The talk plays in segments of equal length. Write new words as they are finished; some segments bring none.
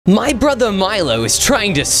My brother Milo is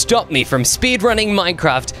trying to stop me from speedrunning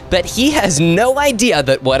Minecraft, but he has no idea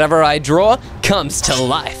that whatever I draw comes to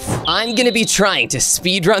life. I'm gonna be trying to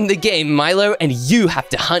speedrun the game, Milo, and you have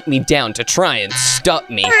to hunt me down to try and stop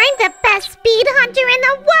me. I'm the best speed hunter in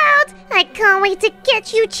the world! I can't wait to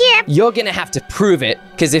get you, Chip! You're gonna have to prove it,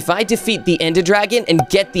 because if I defeat the Ender Dragon and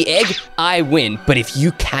get the egg, I win. But if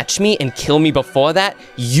you catch me and kill me before that,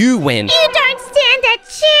 you win. You don't stand a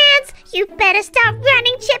chance! You better stop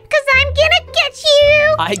running, Chip, because I'm gonna get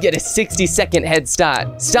you! I get a 60-second head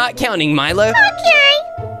start. Start counting, Milo. Okay.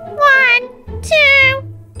 1, 2,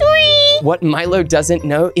 3. What Milo doesn't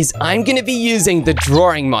know is I'm gonna be using the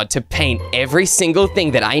drawing mod to paint every single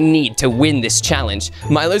thing that I need to win this challenge.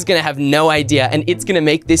 Milo's gonna have no idea, and it's gonna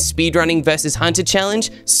make this speedrunning versus Hunter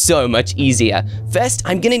challenge so much easier. First,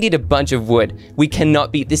 I'm gonna need a bunch of wood. We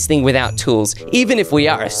cannot beat this thing without tools, even if we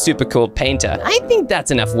are a super cool painter. I think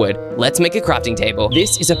that's enough wood. Let's make a crafting table.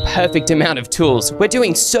 This is a perfect amount of tools. We're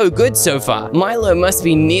doing so good so far. Milo must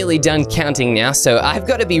be nearly done counting now, so I've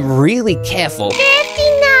gotta be really careful.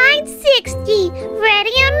 59, 60.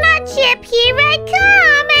 Ready or not, Chip, here I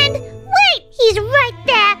come. And wait, he's right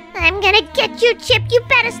there. I'm gonna get you, Chip. You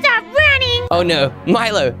better start running. Oh no,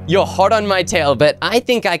 Milo, you're hot on my tail, but I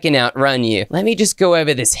think I can outrun you. Let me just go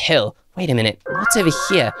over this hill. Wait a minute, what's over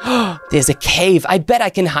here? There's a cave. I bet I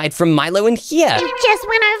can hide from Milo in here. You just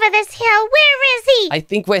went over this hill. Where is he? I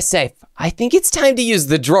think we're safe. I think it's time to use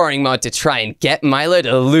the drawing mod to try and get Milo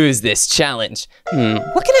to lose this challenge.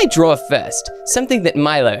 What can I draw first? Something that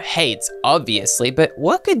Milo hates, obviously, but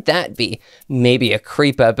what could that be? Maybe a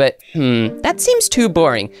creeper, but that seems too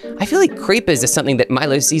boring. I feel like creepers are something that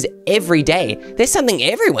Milo sees every day. There's something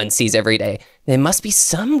everyone sees every day. There must be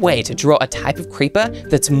some way to draw a type of creeper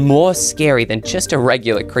that's more scary than just a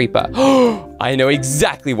regular creeper. I know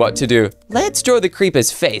exactly what to do. Let's draw the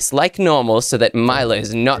creeper's face like normal so that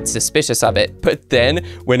Milo's not suspicious of it. But then,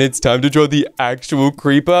 when it's time to draw the actual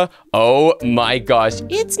creeper, oh my gosh,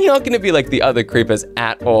 it's not gonna be like the other creepers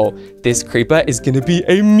at all. This creeper is gonna be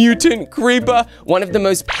a mutant creeper, one of the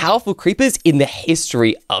most powerful creepers in the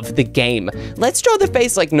history of the game. Let's draw the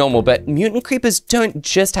face like normal, but mutant creepers don't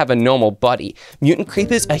just have a normal body. Mutant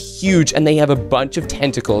creepers are huge and they have a bunch of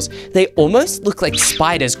tentacles. They almost look like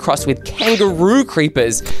spiders crossed with kangaroo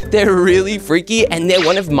creepers. They're really freaky and they're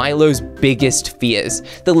one of Milo's biggest fears.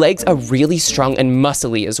 The legs are really strong and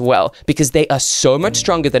muscly as well because they are so much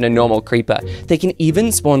stronger than a normal creeper. They can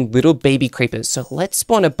even spawn little baby creepers, so let's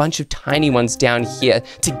spawn a bunch of tiny ones down here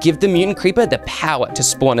to give the mutant creeper the power to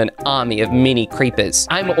spawn an army of mini creepers.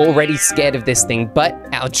 I'm already scared of this thing, but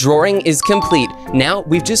our drawing is complete. Now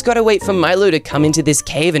we've just got to wait for Milo to come into this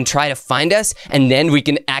cave and try to find us, and then we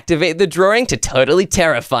can activate the drawing to totally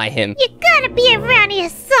terrify him. You gotta be around here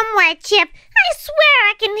somewhere, Chip. I swear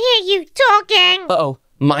I can hear you talking. Uh-oh,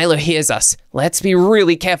 Milo hears us. Let's be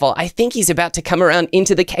really careful. I think he's about to come around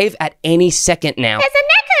into the cave at any second now. There's an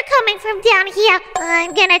echo coming from down here.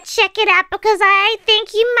 I'm gonna check it out because I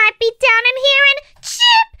think you might be down in here. And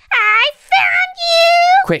Chip, I found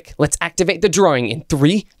you. Quick, let's activate the drawing in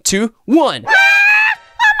 3, 2, 1. Ah!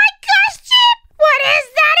 Oh my gosh, Chip! What is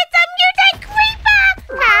that? It's a mutant creeper!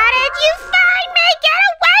 How did you find me? Get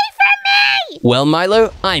away from me! Well,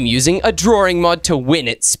 Milo, I'm using a drawing mod to win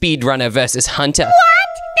at Speedrunner versus Hunter. What?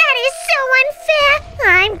 That is so unfair!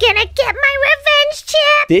 I'm gonna get my revenge,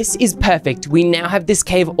 Chip! This is perfect. We now have this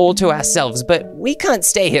cave all to ourselves, but we can't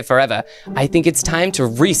stay here forever. I think it's time to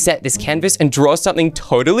reset this canvas and draw something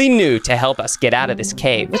totally new to help us get out of this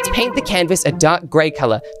cave. Let's paint the canvas a dark gray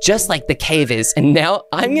color, just like the cave is. And now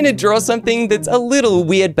I'm gonna draw something that's a little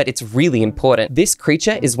weird, but it's really important. This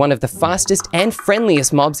creature is one of the fastest and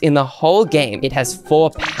friendliest mobs in the whole game. It has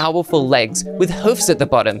 4 powerful legs with hoofs at the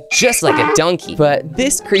bottom, just like a donkey. But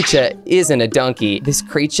this creature isn't a donkey. This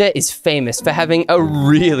creature is famous for having a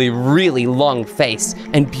really long face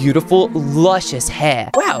and beautiful, luscious hair.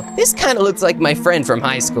 Wow, this kind of looks like my friend from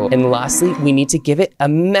high school. And lastly, we need to give it a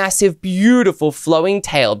massive, beautiful flowing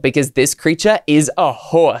tail because this creature is a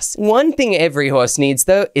horse. One thing every horse needs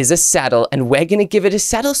though is a saddle, and we're gonna give it a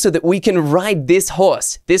saddle so that we can ride this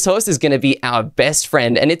horse. This horse is gonna be our best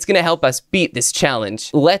friend and it's gonna help us beat this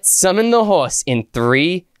challenge. Let's summon the horse in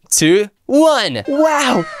 3, 2, 1.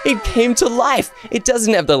 Wow, it came to life. It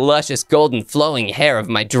doesn't have the luscious golden flowing hair of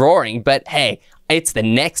my drawing, but hey, it's the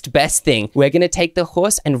next best thing. We're gonna take the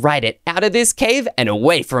horse and ride it out of this cave and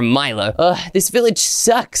away from Milo. Ugh, this village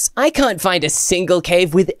sucks. I can't find a single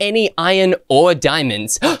cave with any iron or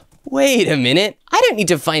diamonds. Wait a minute, I don't need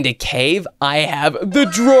to find a cave. I have the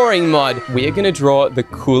drawing mod. We are gonna draw the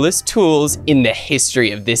coolest tools in the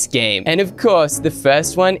history of this game. And of course, the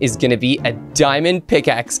first one is gonna be a diamond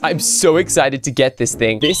pickaxe. I'm so excited to get this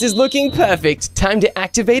thing. This is looking perfect. Time to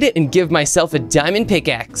activate it and give myself a diamond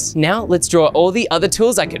pickaxe. Now let's draw all the other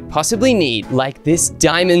tools I could possibly need, like this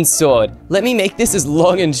diamond sword. Let me make this as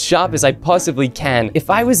long and sharp as I possibly can. If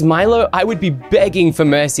I was Milo, I would be begging for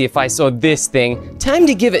mercy if I saw this thing. Time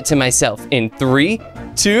to give it to myself in 3,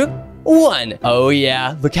 2, 1. Oh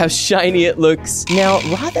yeah, look how shiny it looks. Now,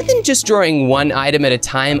 rather than just drawing one item at a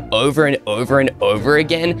time over and over and over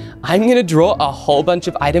again, I'm gonna draw a whole bunch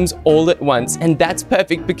of items all at once, and that's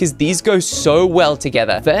perfect because these go so well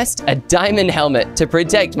together. First, a diamond helmet to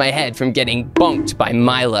protect my head from getting bonked by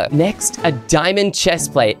Milo. Next, a diamond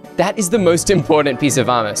chest plate. That is the most important piece of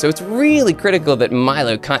armor, so it's really critical that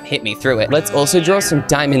Milo can't hit me through it. Let's also draw some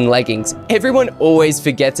diamond leggings. Everyone always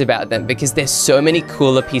forgets about them because there's so many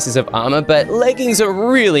cooler pieces of armor, but leggings are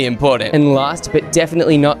really important. And last but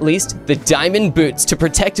definitely not least, the diamond boots to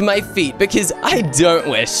protect my feet because I don't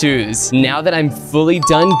wear shoes. Now that I'm fully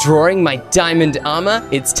done drawing my diamond armor,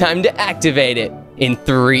 it's time to activate it. In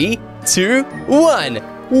 3, 2, 1.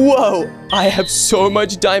 Whoa, I have so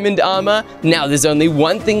much diamond armor. Now there's only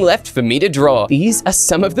one thing left for me to draw. These are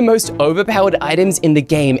some of the most overpowered items in the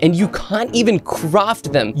game, and you can't even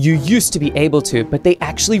craft them. You used to be able to, but they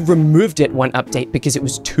actually removed it one update because it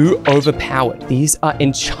was too overpowered. These are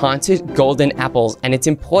enchanted golden apples, and it's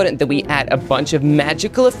important that we add a bunch of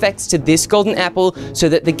magical effects to this golden apple so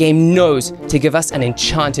that the game knows to give us an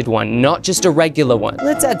enchanted one, not just a regular one.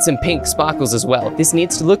 Let's add some pink sparkles as well. This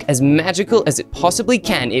needs to look as magical as it possibly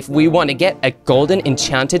can if we want to get a golden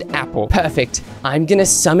enchanted apple. Perfect. I'm gonna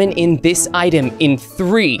summon in this item in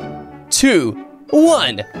 3, 2,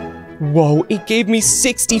 1. Whoa, it gave me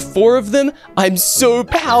 64 of them? I'm so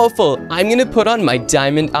powerful. I'm gonna put on my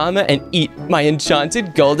diamond armor and eat my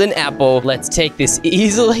enchanted golden apple. Let's take this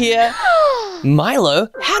easel here. Milo,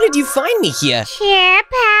 how did you find me here? Chip,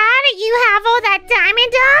 how did you have all that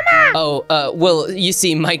diamond armor? Oh, well, you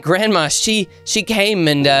see, my grandma, she came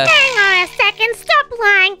and, Hang on a second, stop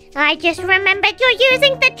lying. I just remembered you're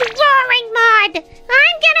using the drawing mod.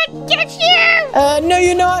 I'm gonna get you. No,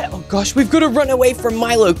 you're not. Oh gosh, we've got to run away from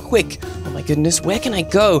Milo, quick. Oh my goodness, where can I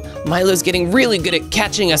go? Milo's getting really good at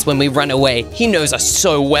catching us when we run away. He knows us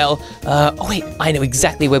so well. Oh wait, I know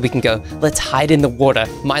exactly where we can go. Let's hide in the water.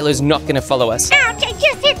 Milo's not gonna follow us. Ouch, I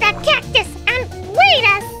just hit that cactus. And wait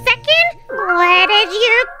a second. Where did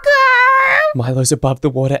you go? Milo's above the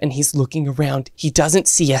water and he's looking around. He doesn't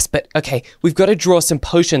see us, but okay, we've got to draw some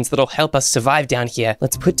potions that'll help us survive down here.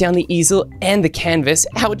 Let's put down the easel and the canvas.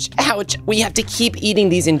 Ouch, ouch. We have to keep eating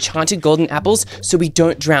these enchanted golden apples so we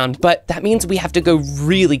don't drown, but that means we have to go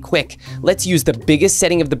really quick. Let's use the biggest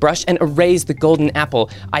setting of the brush and erase the golden apple.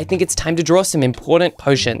 I think it's time to draw some important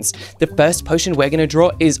potions. The first potion we're gonna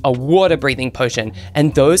draw is a water breathing potion,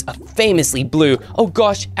 and those are famously blue. Oh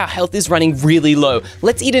gosh, our health is running really low.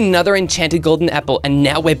 Let's eat another enchanted golden apple, and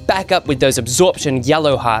now we're back up with those absorption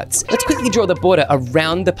yellow hearts. Let's quickly draw the border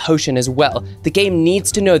around the potion as well. The game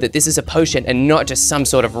needs to know that this is a potion and not just some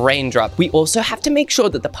sort of raindrop. We also have to make sure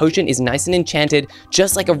that the potion is nice and enchanted,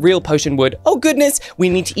 just like a real potion would. Oh goodness, we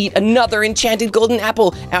need to eat another enchanted golden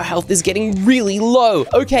apple. Our health is getting really low.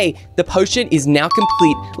 Okay, the potion is now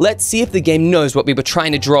complete. Let's see if the game knows what we were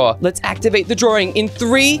trying to draw. Let's activate the drawing in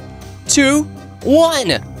 3, 2,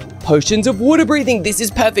 1. Potions of water breathing. This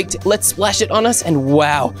is perfect. Let's splash it on us and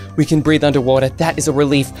wow, we can breathe underwater. That is a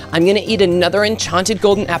relief. I'm gonna eat another enchanted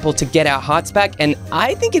golden apple to get our hearts back, and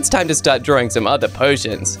I think it's time to start drawing some other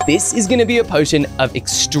potions. This is gonna be a potion of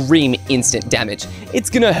extreme instant damage.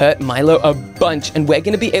 It's gonna hurt Milo a bunch and we're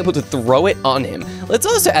gonna be able to throw it on him. Let's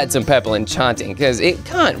also add some purple enchanting because it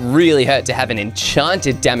can't really hurt to have an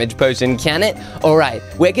enchanted damage potion, can it? All right,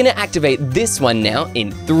 we're gonna activate this one now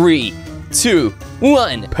in 3, 2,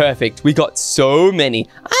 1. Perfect. We got so many.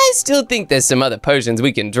 I still think there's some other potions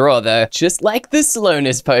we can draw though. Just like the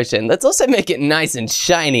slowness potion. Let's also make it nice and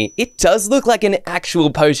shiny. It does look like an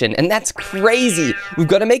actual potion, and that's crazy. We've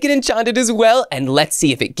got to make it enchanted as well, and let's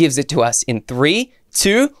see if it gives it to us in 3,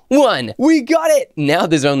 2, 1. We got it! Now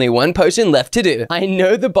there's only one potion left to do. I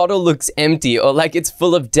know the bottle looks empty or like it's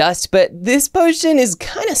full of dust, but this potion is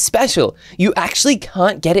kind of special. You actually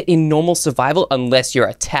can't get it in normal survival unless you're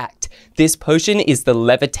attacked. This potion is the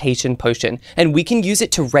levitation potion, and we can use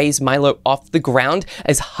it to raise Milo off the ground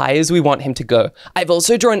as high as we want him to go. I've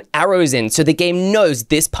also drawn arrows in so the game knows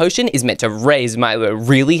this potion is meant to raise Milo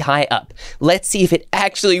really high up. Let's see if it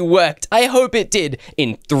actually worked. I hope it did.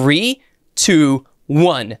 In 3, 2,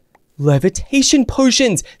 1. Levitation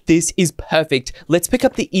potions. This is perfect. Let's pick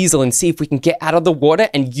up the easel and see if we can get out of the water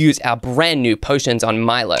and use our brand new potions on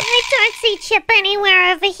Milo. I don't see Chip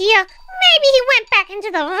anywhere over here. Maybe he went back into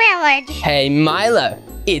the village. Hey, Milo,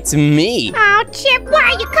 it's me. Oh, Chip, why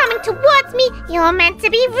are you coming towards me? You're meant to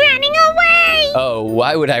be running away. Oh,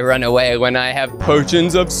 why would I run away when I have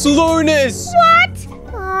potions of slowness? What?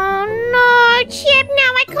 Oh, no, Chip, now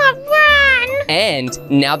I can't run. And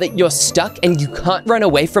now that you're stuck and you can't run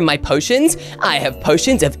away from my potions, I have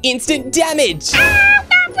potions of instant damage. Ow,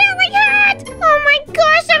 that really hurt. Oh my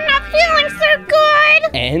gosh, I'm not feeling so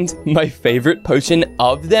good. And my favorite potion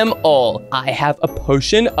of them all, I have a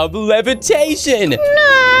potion of levitation.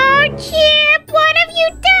 No, Chip, what have you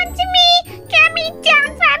done to me? Get me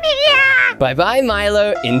down from here. Bye-bye,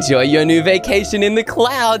 Milo. Enjoy your new vacation in the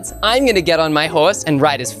clouds. I'm gonna get on my horse and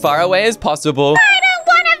ride as far away as possible. I don't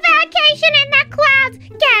want a vacation in the clouds.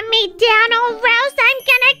 Get me down or else I'm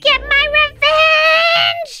gonna get my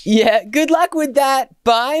revenge. Yeah, good luck with that.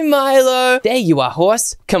 Bye, Milo. There you are,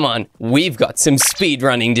 horse. Come on, we've got some speed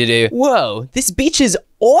running to do. Whoa, this beach is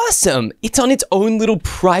awesome. It's on its own little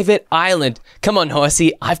private island. Come on,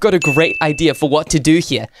 horsey, I've got a great idea for what to do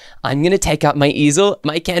here. I'm gonna take out my easel,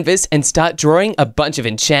 my canvas, and start drawing a bunch of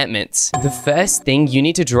enchantments. The first thing you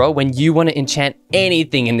need to draw when you want to enchant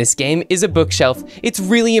anything in this game is a bookshelf. It's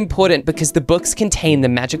really important because the books contain the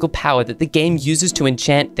magical power that the game uses to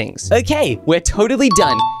enchant things. Okay, we're totally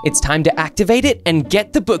done. It's time to activate it and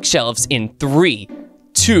get the bookshelves in 3,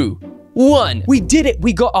 2, 1. We did it.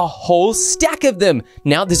 We got a whole stack of them.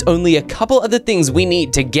 Now there's only a couple other things we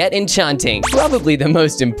need to get enchanting. Probably the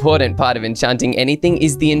most important part of enchanting anything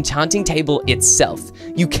is the enchanting table itself.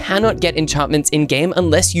 You cannot get enchantments in game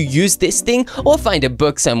unless you use this thing or find a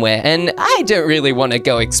book somewhere, and I don't really want to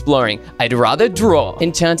go exploring. I'd rather draw.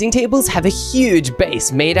 Enchanting tables have a huge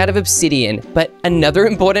base made out of obsidian, but another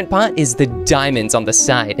important part is the diamonds on the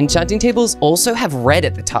side. Enchanting tables also have red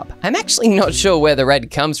at the top. I'm actually not sure where the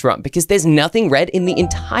red comes from because there's nothing red in the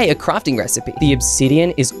entire crafting recipe. The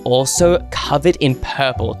obsidian is also covered in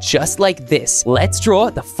purple, just like this. Let's draw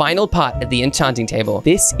the final part of the enchanting table.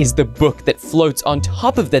 This is the book that floats on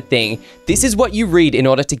top of the thing. This is what you read in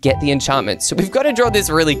order to get the enchantment. So we've got to draw this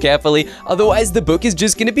really carefully, otherwise the book is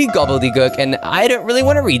just gonna be gobbledygook, and I don't really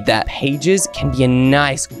want to read that. Pages can be a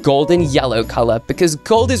nice golden yellow color because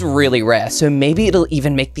gold is really rare, so maybe it'll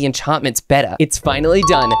even make the enchantments better. It's finally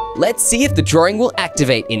done. Let's see if the drawing will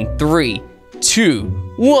activate in 3, 2,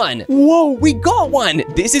 1. Whoa, we got one.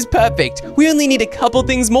 This is perfect. We only need a couple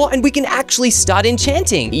things more and we can actually start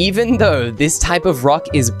enchanting. Even though this type of rock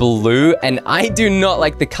is blue and I do not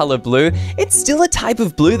like the color blue, it's still a type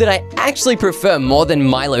of blue that I actually prefer more than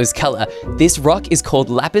Milo's color. This rock is called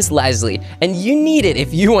lapis lazuli and you need it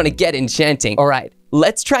if you want to get enchanting. All right,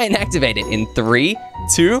 let's try and activate it in 3,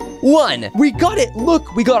 2, 1. We got it.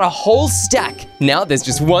 Look, we got a whole stack. Now there's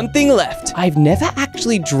just one thing left. I've never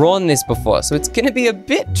actually drawn this before, so it's gonna be a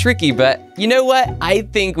bit tricky, but you know what? I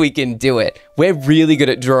think we can do it. We're really good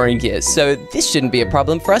at drawing here, so this shouldn't be a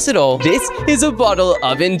problem for us at all. This is a bottle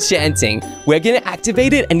of enchanting. We're gonna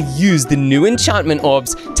activate it and use the new enchantment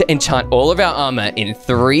orbs to enchant all of our armor in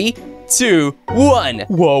 3, 2, 1.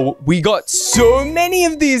 Whoa, we got so many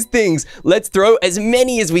of these things. Let's throw as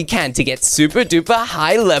many as we can to get super duper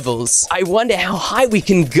high levels. I wonder how high we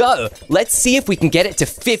can go. Let's see if we can get it to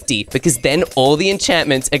 50 because then all the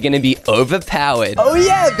enchantments are gonna be overpowered. Oh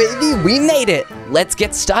yeah, baby, we made it. Let's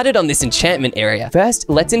get started on this enchantment area. First,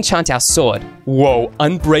 let's enchant our sword. Whoa,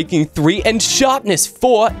 Unbreaking 3 and Sharpness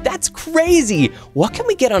 4. That's crazy. What can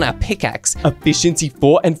we get on our pickaxe? Efficiency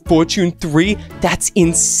 4 and Fortune 3. That's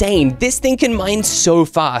insane. This thing can mine so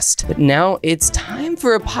fast. But now it's time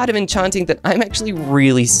for a part of enchanting that I'm actually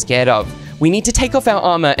really scared of. We need to take off our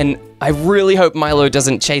armor, and I really hope Milo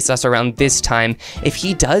doesn't chase us around this time. If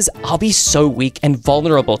he does, I'll be so weak and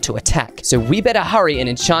vulnerable to attack. So we better hurry and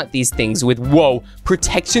enchant these things with, whoa,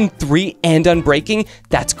 Protection 3 and Unbreaking?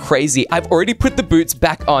 That's crazy. I've already put the boots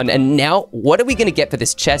back on, and now what are we gonna get for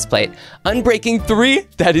this chest plate? Unbreaking 3?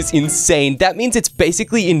 That is insane. That means it's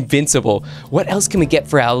basically invincible. What else can we get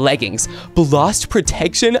for our leggings? Blast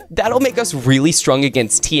Protection? That'll make us really strong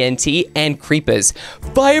against TNT and creepers.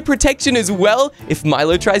 Fire Protection as well. If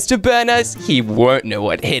Milo tries to burn us, he won't know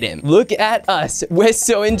what hit him. Look at us. We're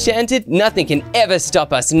so enchanted, nothing can ever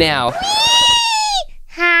stop us now.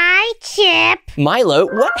 Hi, Chip. Milo,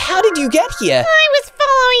 what? How did you get here? I was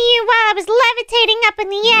following you while I was levitating up in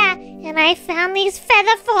the air, and I found these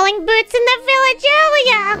feather-falling boots in the village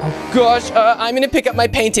earlier. Oh gosh, I'm gonna pick up my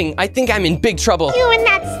painting. I think I'm in big trouble. You and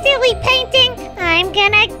that silly painting? I'm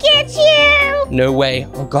gonna get you! No way.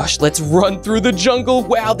 Oh gosh, let's run through the jungle.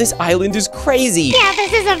 Wow, this island is crazy. Yeah,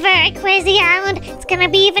 this is a very crazy island. It's gonna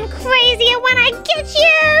be even crazier when I get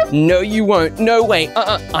you! No, you won't. No way.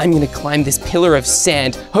 I'm gonna climb this pillar of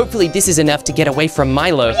sand. Hopefully this is enough to get away from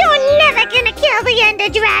Milo. You're never gonna kill the Ender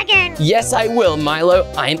Dragon! Yes, I will, Milo.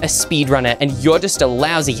 I'm a speedrunner, and you're just a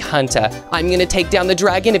lousy hunter. I'm gonna take down the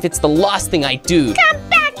dragon if it's the last thing I do. Come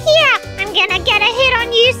back here! I'm gonna get a hit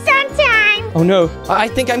on you sometime! Oh no, I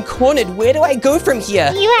think I'm cornered. Where do I go from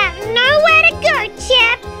here? You have nowhere to go,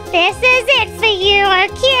 Chip! This is it for you,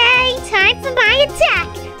 okay? Time for my attack!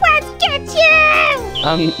 Let's get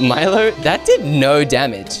you! Milo, that did no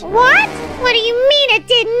damage. What? What do you mean it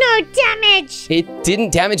did no damage? It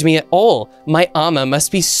didn't damage me at all. My armor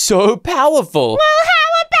must be so powerful. Well,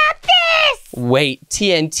 how about this? Wait,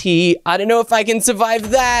 TNT, I don't know if I can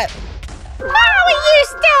survive that. How are you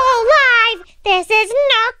still alive? This is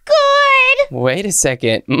not good! Wait a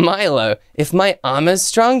second, Milo, if my armor's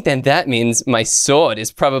strong, then that means my sword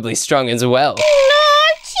is probably strong as well. No,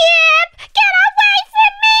 Chip! Get away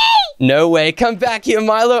from me! No way, come back here,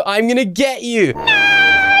 Milo, I'm gonna get you. No! Get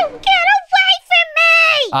away from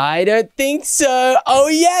me! I don't think so. Oh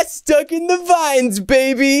yeah, stuck in the vines,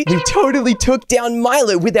 baby. We totally took down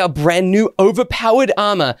Milo with our brand new overpowered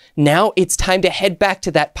armor. Now it's time to head back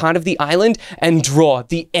to that part of the island and draw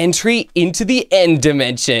the entry into the end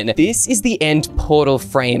dimension. This is the end portal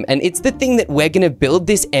frame, and it's the thing that we're gonna build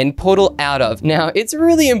this end portal out of. Now, it's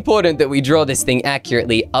really important that we draw this thing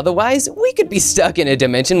accurately. Otherwise, we could be stuck in a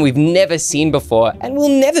dimension we've never seen before, and we'll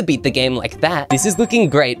never beat the game like that. This is looking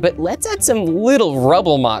great, but let's add some little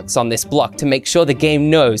rubble marks on this block to make sure the game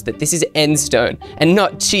knows that this is end stone and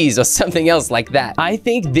not cheese or something else like that. I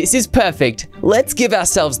think this is perfect. Let's give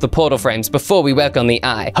ourselves the portal frames before we work on the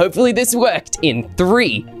eye. Hopefully this worked in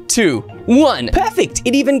 3, 2, 1. Perfect!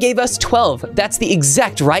 It even gave us 12. That's the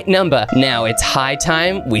exact right number. Now it's high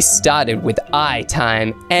time we started with eye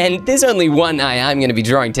time. And there's only one eye I'm gonna be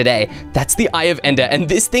drawing today. That's the Eye of Ender, and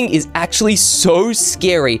this thing is actually so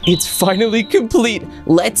scary. It's finally complete.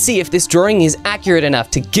 Let's see if this drawing is accurate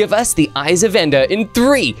enough to give us the Eyes of Ender in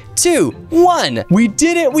 3, 2, 1. We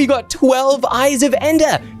did it! We got 12 Eyes of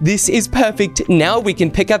Ender. This is perfect. Now we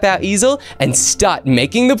can pick up our easel and start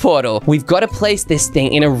making the portal. We've got to place this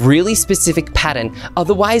thing in a really specific pattern,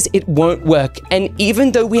 otherwise it won't work. And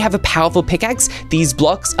even though we have a powerful pickaxe, these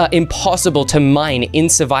blocks are impossible to mine in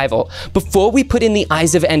survival. Before we put in the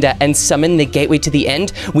Eyes of Ender and summon the gateway to the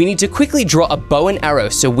end, we need to quickly draw a bow and arrow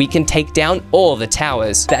so we can take down all the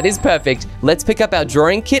towers. That is perfect. Let's pick up our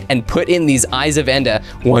drawing kit and put in these Eyes of Ender.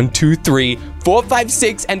 1, 2, 3, 4, 5,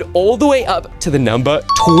 6, and all the way up to the number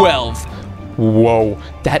 12. Whoa,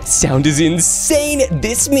 that sound is insane.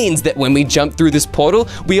 This means that when we jump through this portal,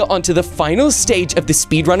 we are onto the final stage of the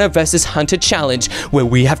Speedrunner vs Hunter challenge, where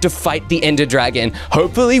we have to fight the Ender Dragon.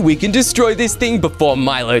 Hopefully we can destroy this thing before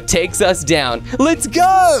Milo takes us down. Let's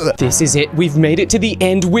go! This is it. We've made it to the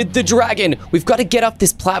end with the dragon. We've got to get off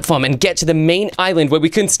this platform and get to the main island where we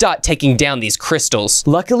can start taking down these crystals.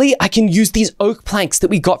 Luckily, I can use these oak planks that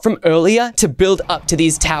we got from earlier to build up to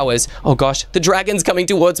these towers. Oh gosh, the dragon's coming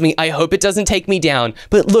towards me. I hope it doesn't take me down.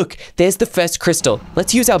 But look, there's the first crystal.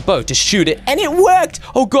 Let's use our bow to shoot it, and it worked!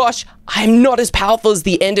 Oh gosh, I'm not as powerful as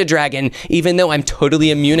the Ender Dragon. Even though I'm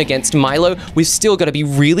totally immune against Milo, we've still got to be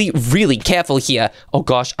really, really careful here. Oh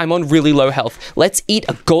gosh, I'm on really low health. Let's eat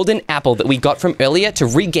a golden apple that we got from earlier to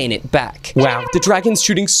regain it back. Wow, the dragon's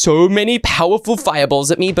shooting so many powerful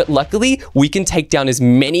fireballs at me, but luckily, we can take down as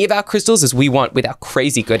many of our crystals as we want with our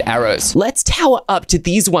crazy good arrows. Let's tower up to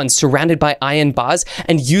these ones surrounded by iron bars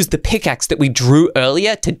and use the pickaxe that we drew earlier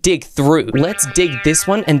to dig through. Let's dig this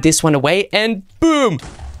one and this one away, and boom!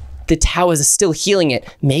 The towers are still healing it.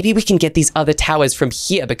 Maybe we can get these other towers from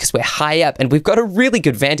here because we're high up and we've got a really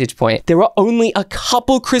good vantage point. There are only a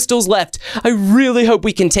couple crystals left. I really hope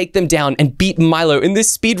we can take them down and beat Milo in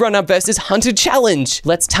this Speedrunner vs Hunter challenge.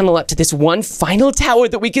 Let's tunnel up to this one final tower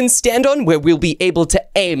that we can stand on where we'll be able to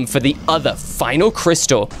aim for the other final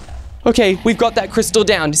crystal. Okay, we've got that crystal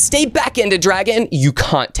down. Stay back, Ender Dragon. You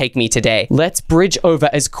can't take me today. Let's bridge over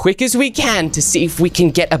as quick as we can to see if we can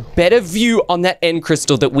get a better view on that end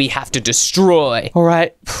crystal that we have to destroy. All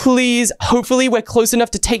right, please. Hopefully we're close enough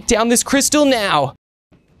to take down this crystal now.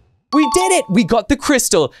 We did it! We got the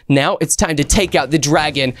crystal. Now it's time to take out the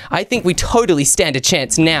dragon. I think we totally stand a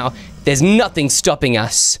chance now. There's nothing stopping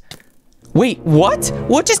us. Wait, what?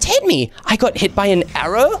 What just hit me? I got hit by an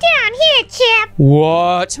arrow? Down here, Chip.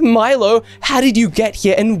 What? Milo, how did you get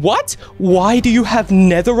here? And what? Why do you have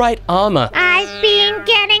netherite armor? I've been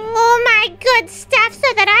getting all my good stuff so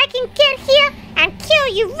that I can get here and kill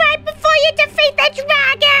you right before you defeat the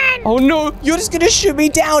dragon! Oh no, you're just gonna shoot me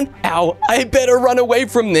down. Ow, I better run away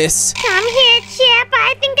from this. Come here, Chip.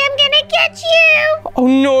 I think I'm gonna get you. Oh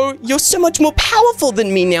no, you're so much more powerful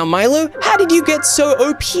than me now, Milo. How did you get so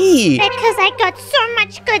OP? Because I got so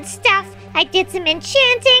much good stuff. I did some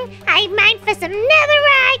enchanting. I mined for some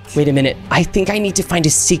netherite. Wait a minute, I think I need to find a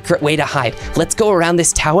secret way to hide. Let's go around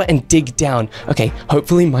this tower and dig down. Okay,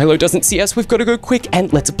 hopefully Milo doesn't see us. We've got to go quick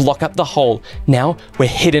and let's block up the hole. Now we're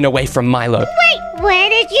hidden away from Milo. Wait, where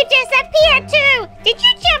did you disappear to? Did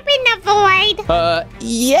you jump in the void?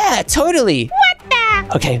 Yeah, totally. What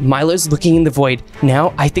the? Okay, Milo's looking in the void.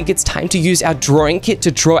 Now, I think it's time to use our drawing kit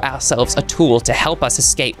to draw ourselves a tool to help us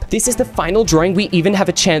escape. This is the final drawing we even have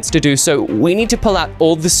a chance to do, so we need to pull out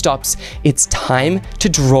all the stops. It's time to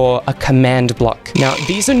draw a command block. Now,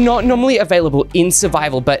 these are not normally available in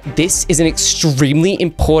survival, but this is an extremely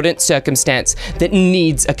important circumstance that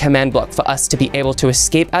needs a command block for us to be able to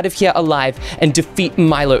escape out of here alive and defeat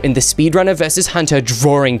Milo in the Speedrunner vs Hunter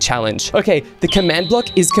drawing challenge. Okay, the command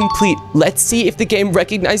block is complete. Let's see if the game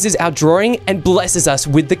recognizes our drawing and blesses us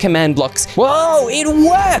with the command blocks. Whoa, it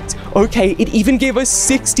worked! Okay, it even gave us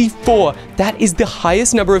 64. That is the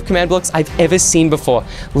highest number of command blocks I've ever seen before.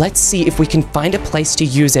 Let's see if we can find a place to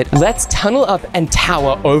use it. Let's tunnel up and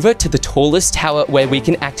tower over to the tallest tower where we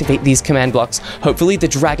can activate these command blocks. Hopefully the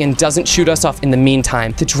dragon doesn't shoot us off in the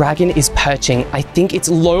meantime. The dragon is perching. I think it's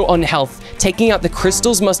low on health. Taking out the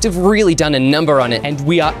crystals must have really done a number on it. And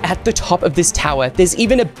we are at the top of this tower. There's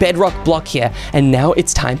even a bedrock block here. And now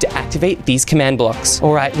it's time to activate these command blocks.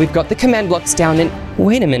 All right, we've got the command blocks down and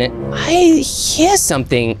wait a minute. I hear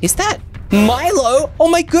something. Is that Milo? Oh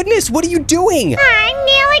my goodness, what are you doing? I'm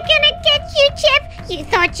nearly gonna get you, Chip. You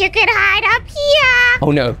thought you could hide up here.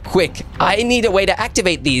 Oh no, quick. I need a way to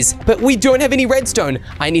activate these, but we don't have any redstone.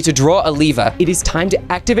 I need to draw a lever. It is time to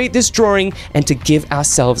activate this drawing and to give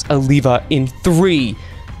ourselves a lever in 3,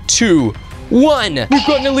 2, 1. We've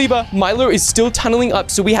gotten a lever. Milo is still tunneling up,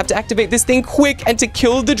 so we have to activate this thing quick and to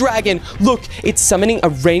kill the dragon. Look, it's summoning a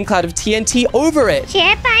rain cloud of TNT over it.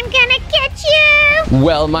 Chip, I'm gonna get you.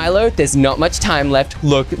 Well, Milo, there's not much time left.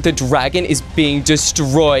 Look, the dragon is being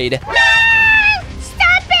destroyed. No!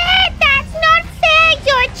 Stop it! That's not fair!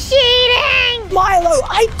 You're cheating! Milo,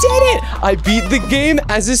 I did it! I beat the game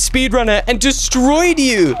as a speedrunner and destroyed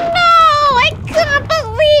you. No! I can't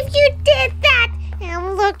believe you did that!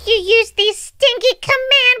 And look, you used these stinky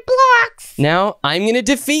command blocks! Now, I'm gonna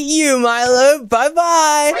defeat you, Milo.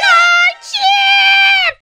 Bye-bye. No!